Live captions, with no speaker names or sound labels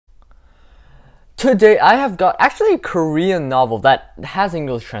Today I have got actually a Korean novel that has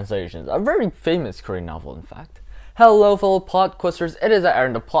English translations. A very famous Korean novel, in fact. Hello fellow PockQuesters, it is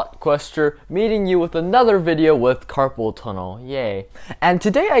Aaron the PockQuester meeting you with another video with Carpal Tunnel. Yay. And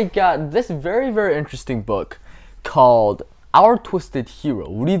today I got this very interesting book called Our Twisted Hero,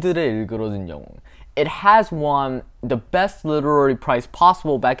 우리들의 일그러진 영웅. It has won the best literary prize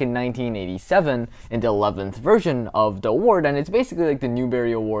possible back in 1987 in the 11th version of the award, and it's basically like the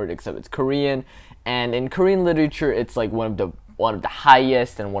Newbery Award except it's Korean, and in Korean literature it's like one of the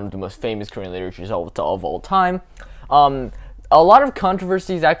highest and one of the most famous Korean literatures of all time. A lot of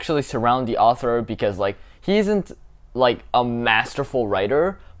controversies actually surround the author because like he isn't like a masterful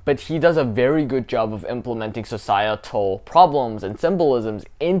writer, but he does a very good job of implementing societal problems and symbolisms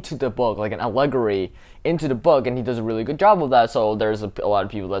into the book, like an allegory into the book, and he does a really good job of that. So there's a lot of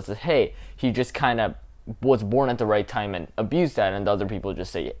people that say, hey, he just kind of was born at the right time and abused that, and other people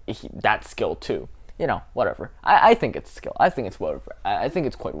just say that's skill too. You know, whatever. I think it's skill. I think it's I think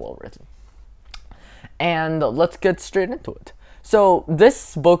it's quite well written. And let's get straight into it. So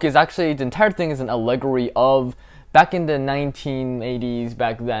this book is actually, the entire thing is an allegory of back in the 1980s,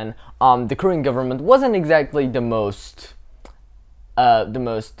 back then, the Korean government wasn't exactly the most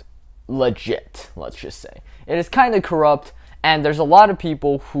legit, let's just say. It is kind of corrupt, and there's a lot of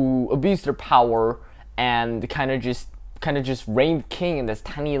people who abuse their power and kind of just reign king in this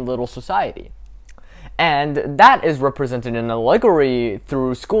tiny little society. And that is represented in an allegory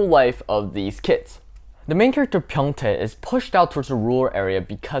through school life of these kids. The main character Byung-tae is pushed out towards a rural area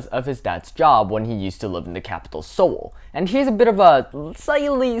because of his dad's job when he used to live in the capital Seoul. And he's a bit of a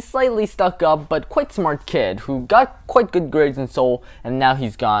slightly stuck up but quite smart kid who got quite good grades in Seoul, and now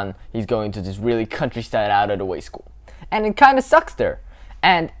he's going to this really countryside out of the way school. And it kind of sucks there.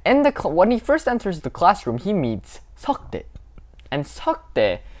 And when he first enters the classroom, he meets Seok-tae. And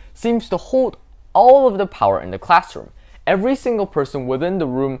Seok-tae seems to hold all of the power in the classroom. Every single person within the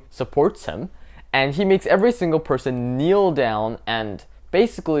room supports him, and he makes every single person kneel down, and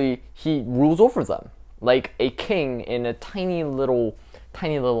basically he rules over them like a king in a tiny little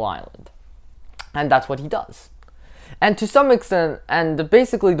island. And that's what he does. And to some extent, and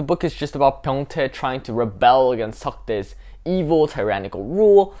basically the book is just about Byung-tae trying to rebel against Seok-tae's evil tyrannical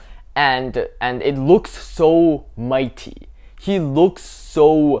rule, and it looks so mighty. He looks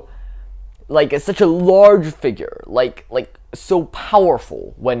so like such a large figure, like so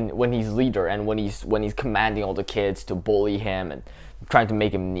powerful when he's leader and when he's commanding all the kids to bully him and trying to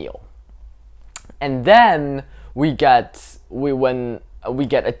make him kneel. And then we get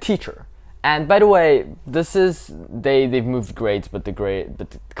a teacher. And by the way, this is they've moved grades, but the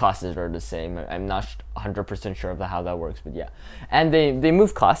classes are the same. I'm not 100% sure of how that works, but yeah. And they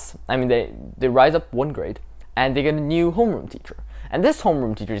move class. I mean they rise up one grade, and they get a new homeroom teacher. And this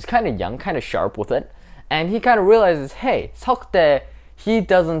homeroom teacher is kind of young, kind of sharp with it. And he kind of realizes, hey, Seok-tae, he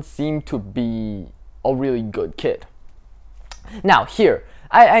doesn't seem to be a really good kid. Now here,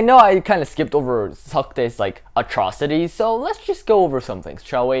 I know I kind of skipped over Seok-tae's like atrocities, so let's just go over some things,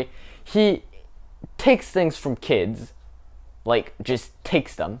 shall we? He takes things from kids, like just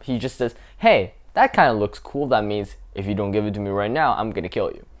takes them. He just says, hey, that kind of looks cool. That means if you don't give it to me right now, I'm gonna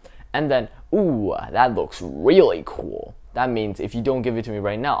kill you. And then, ooh, that looks really cool. That means if you don't give it to me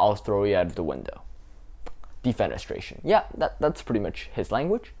right now, I'll throw you out of the window. Defenestration. Yeah, that's pretty much his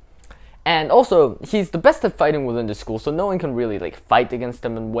language. And also, he's the best at fighting within the school, so no one can really like fight against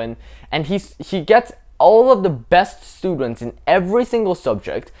him and win. And he gets all of the best students in every single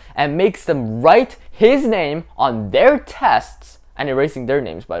subject and makes them write his name on their tests, and erasing their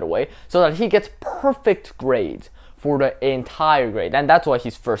names, by the way, so that he gets perfect grades for the entire grade. And that's why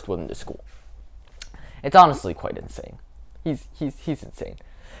he's first within the school. It's honestly quite insane. He's insane.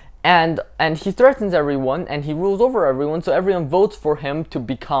 And he threatens everyone, and he rules over everyone, so everyone votes for him to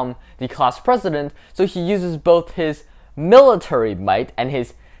become the class president. So he uses both his military might and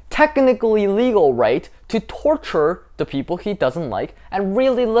his technically legal right to torture the people he doesn't like and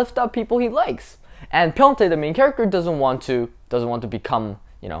really lift up people he likes. And Byung-tae, the main character, doesn't want to become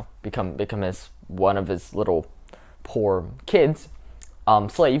one of his little poor kids,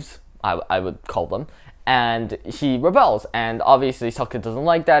 slaves, I would call them. And he rebels, and obviously Seok-tae doesn't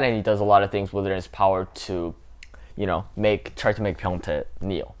like that, and he does a lot of things within his power to, try to make Byung-tae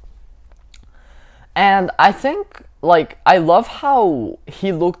kneel. And I think, I love how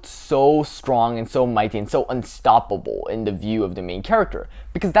he looked so strong and so mighty and so unstoppable in the view of the main character,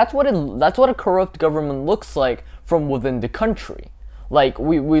 because that's what a corrupt government looks like from within the country. Like,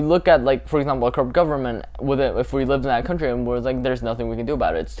 we look at, like, for example, a corrupt government, if we lived in that country and we're like, there's nothing we can do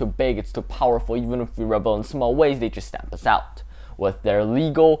about it. It's too big, it's too powerful. Even if we rebel in small ways, they just stamp us out. with their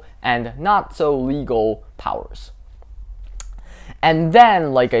legal and not so legal powers. And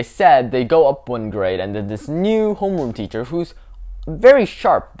then, like I said, they go up one grade, and then this new homeroom teacher, who's very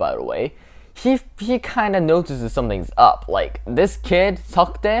sharp, by the way, he kind of notices something's up. Like, this kid,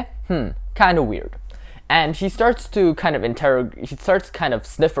 Seokdae, kind of weird. And he starts to kind of he starts kind of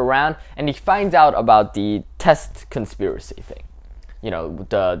sniff around, and he finds out about the test conspiracy thing. You know,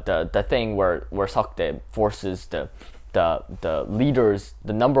 the thing where Seokdae forces the leaders,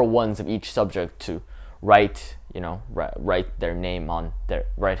 the number ones of each subject to write his name on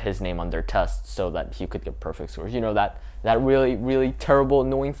their tests so that he could get perfect scores. You know, that really, really terrible,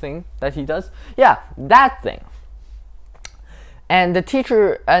 annoying thing that he does? Yeah, that thing. And the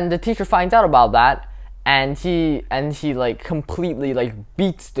teacher finds out about that, and he like completely like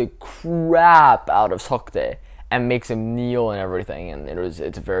beats the crap out of Seokdae and makes him kneel and everything. And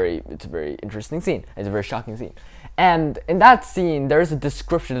it's a very interesting scene. It's a very shocking scene. And in that scene, there's a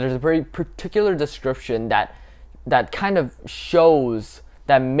very particular description that kind of shows,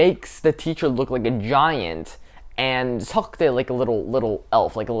 that makes the teacher look like a giant, and Seokdae like a little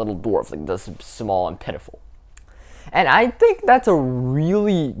elf, like a little dwarf, like this small and pitiful. And I think that's a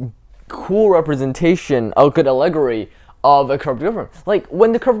really cool representation, a good allegory of a corrupt government. Like,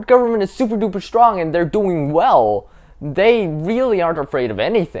 when the corrupt government is super duper strong and they're doing well, they really aren't afraid of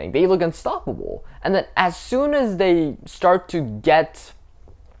anything. They look unstoppable. And then as soon as they start to get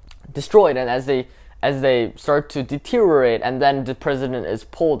destroyed, and as they start to deteriorate, and then the president is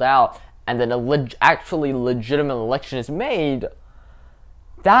pulled out, and then actually legitimate election is made,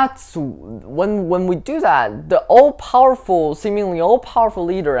 that's when we do that, the seemingly all-powerful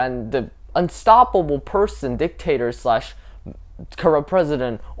leader and the unstoppable person, dictator / corrupt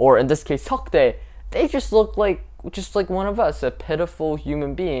president, or in this case Seokdae, they just look like one of us, a pitiful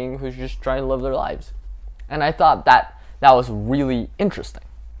human being who's just trying to live their lives. And I thought that was really interesting.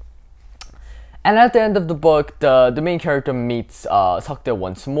 And at the end of the book, the main character meets Seokdae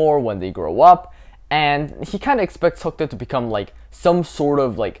once more when they grow up, and he kind of expects Seokdae to become like some sort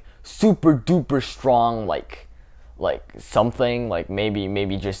of like super duper strong, like something, like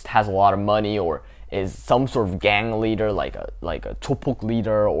maybe just has a lot of money, or is some sort of gang leader, like a Chopok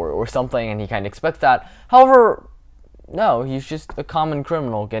leader or something, and he kind of expects that. However, no, he's just a common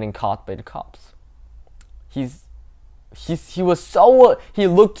criminal getting caught by the cops. He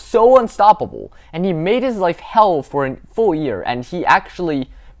looked so unstoppable, and he made his life hell for a full year, and he actually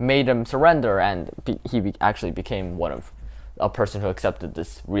made him surrender, and he actually became a person who accepted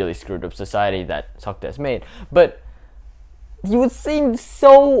this really screwed up society that Seokdae has made. But he would seem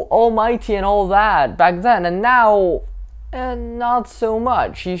so almighty and all that back then, and now, not so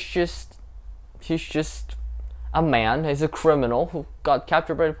much. He's just a man. He's a criminal who got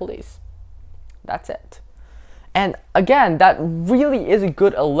captured by the police. That's it. And again, that really is a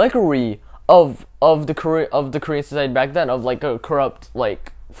good allegory of the Korean society back then, of like a corrupt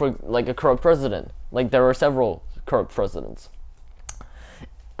president. Like, there were several corrupt presidents,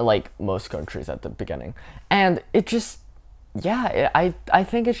 like most countries at the beginning, and it just, I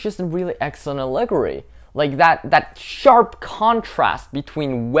think it's just a really excellent allegory. Like that sharp contrast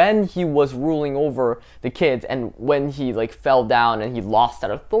between when he was ruling over the kids and when he like fell down and he lost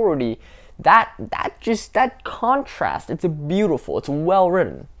that authority. That contrast, it's well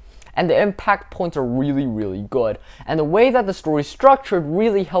written. And the impact points are really, really good. And the way that the story is structured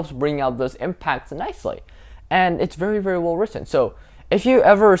really helps bring out those impacts nicely. And it's very, very well written. So if you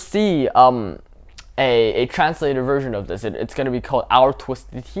ever see a translated version of this, it's going to be called Our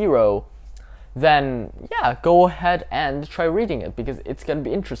Twisted Hero, then yeah, go ahead and try reading it, because it's going to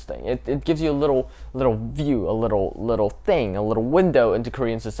be interesting. It gives you a little view, a little thing, a little window into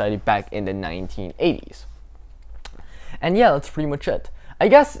Korean society back in the 1980s. And yeah, that's pretty much it. I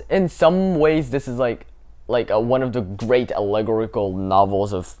guess in some ways this is like one of the great allegorical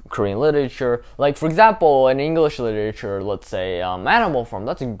novels of Korean literature. Like, for example, in English literature, let's say Animal Farm,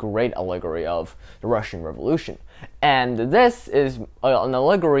 that's a great allegory of the Russian Revolution. And this is an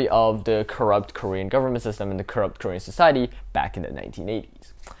allegory of the corrupt Korean government system and the corrupt Korean society back in the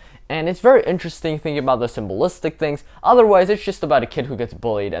 1980s. And it's very interesting thinking about the symbolistic things. Otherwise, it's just about a kid who gets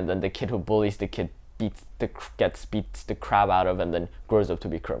bullied, and then the kid who bullies the kid beats the crap out of, and then grows up to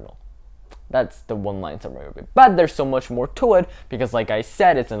be a criminal. That's the one-line summary of it. But there's so much more to it, because like I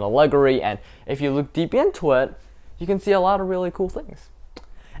said, it's an allegory, and if you look deep into it, you can see a lot of really cool things.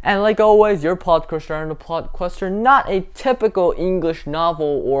 And like always, your BookQuester and the BookQuester, not a typical English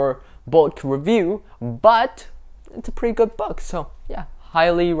novel or book review, but it's a pretty good book. So yeah,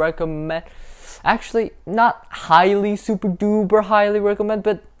 highly recommend. Actually, not highly super duper highly recommend,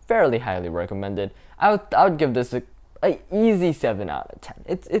 but fairly highly recommended. I would give this an easy 7 out of 10.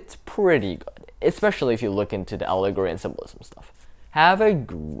 It's pretty good, especially if you look into the allegory and symbolism stuff. Have a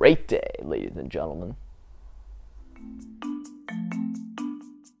great day, ladies and gentlemen.